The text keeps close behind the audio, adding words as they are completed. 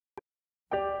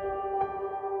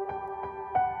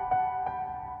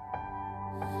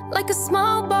like a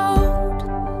small boat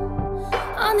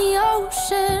on the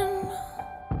ocean,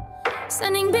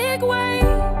 sending big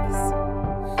waves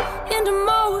into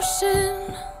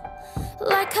motion,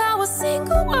 like how a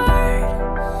single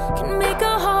word can make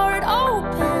a heart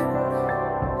open.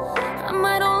 I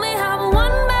might only have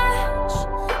one match,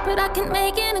 but I can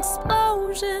make an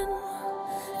explosion.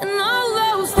 And all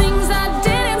those things I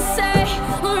didn't say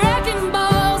were wrecking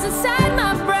balls inside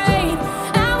my brain.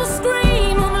 I will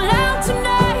scream loud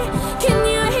tonight. Can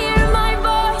you hear my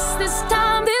voice this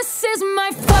time? This is my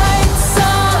fight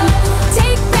song.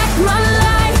 Take back my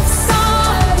life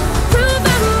song. Prove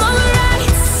I'm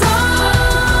alright song.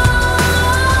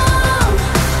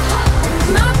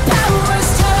 My power's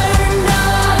turned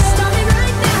on. Starting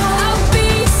right now. I'll be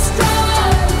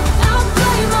strong. I'll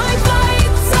play my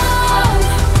fight song.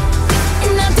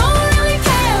 And I don't really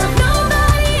care if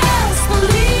nobody else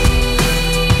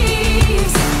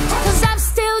believes, 'cause I've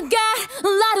still got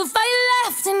a lot of fight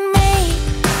left in me.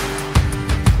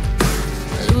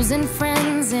 Losing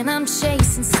friends and I'm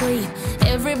chasing sleep.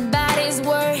 Everybody's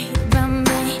worried about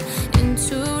me. In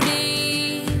too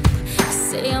deep.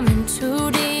 Say I'm in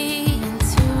too deep.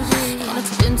 And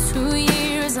it's been 2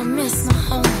 years, I miss my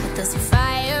home, but there's a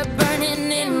fire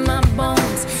burning in my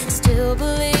bones. Still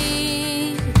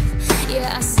believe,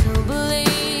 yeah, I still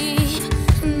believe.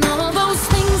 And all those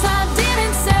things I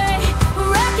didn't say were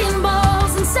wrecking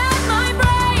balls inside my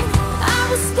brain. I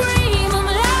will scream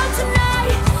loud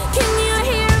tonight. Can you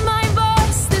hear my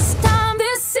voice this time?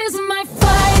 This is my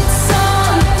fight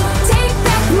song. Take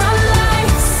back my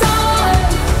life song.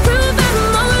 Prove I'm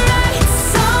alright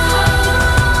song.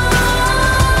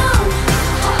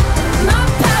 My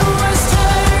power's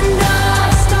turned on.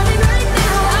 Starting right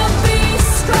now. I'll be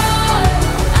strong.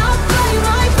 I'll play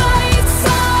my fight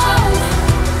song.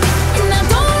 And I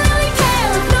don't really care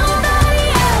if nobody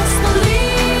else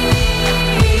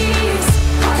believes,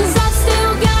 'cause I've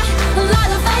still got a lot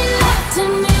of fight left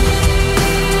in me.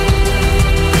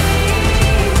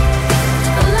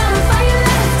 A lot of fight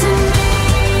left in me.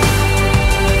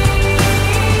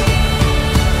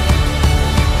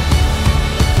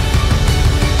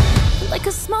 Like a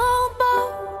small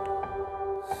boat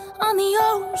on the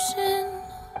ocean,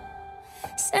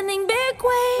 sending big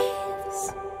waves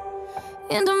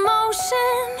into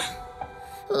motion,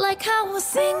 like how a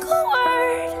single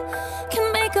word can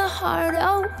make a heart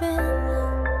open.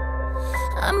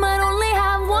 I might only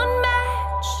have one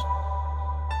match,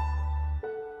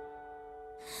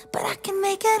 but I can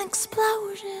make an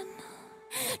explosion.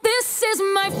 This is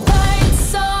my fight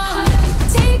song.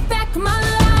 Take back my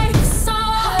life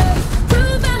song.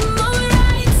 Prove I'm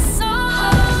alright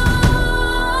song.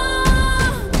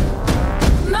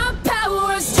 My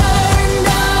power's turned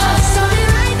on. Starting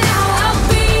right now. I'll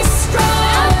be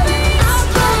strong. I'll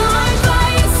play my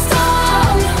fight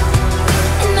song.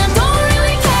 And I don't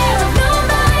really care if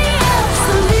nobody else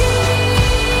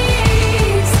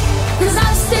believes, 'cause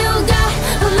I've still got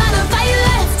a lot of fight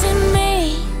left in me.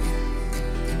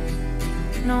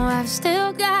 No, I've still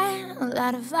got a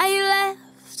lot of fight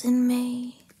left in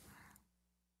me.